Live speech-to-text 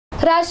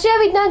राष्ट्रीय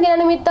विज्ञान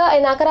दिनानिमित्त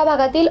N11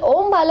 भागातील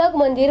ओम बालक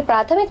मंदिर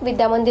प्राथमिक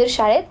विद्या मंदिर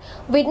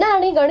शाळेत विज्ञान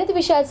आणि गणित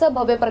विषयाचं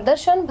भव्य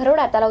प्रदर्शन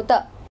भरवण्यात आलं होतं।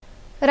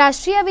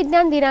 राष्ट्रीय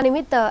विज्ञान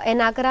दिनानिमित्त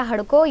N11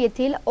 हडको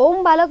येथील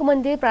ओम बालक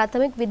मंदिर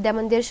प्राथमिक विद्या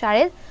मंदिर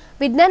शाळेत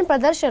विज्ञान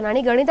प्रदर्शन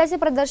आणि गणिताचे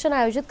प्रदर्शन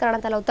आयोजित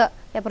करण्यात आलं होतं।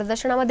 या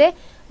प्रदर्शनामध्ये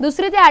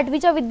 2री ते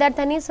 8वीच्या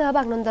विद्यार्थ्यांनी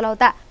सहभाग नोंदवला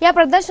होता। या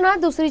प्रदर्शनात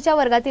 2रीच्या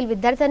वर्गातील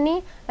विद्यार्थ्यांनी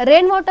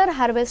रेन वॉटर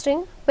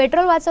हार्वेस्टिंग,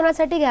 पेट्रोल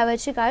वाचवण्यासाठी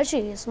घ्यावयाची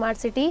काळजी, स्मार्ट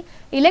सिटी,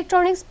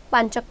 इलेक्ट्रॉनिक्स,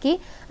 पानचक्की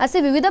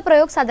असे विविध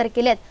प्रयोग सादर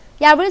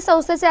केलेत। यावेळी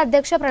संस्थेचे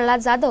अध्यक्ष प्रल्हाद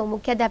जाधव,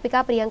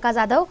 मुख्याध्यापिका प्रियंका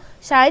जाधव,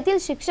 शाळेतील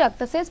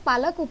शिक्षक तसेच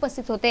पालक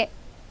उपस्थित होते।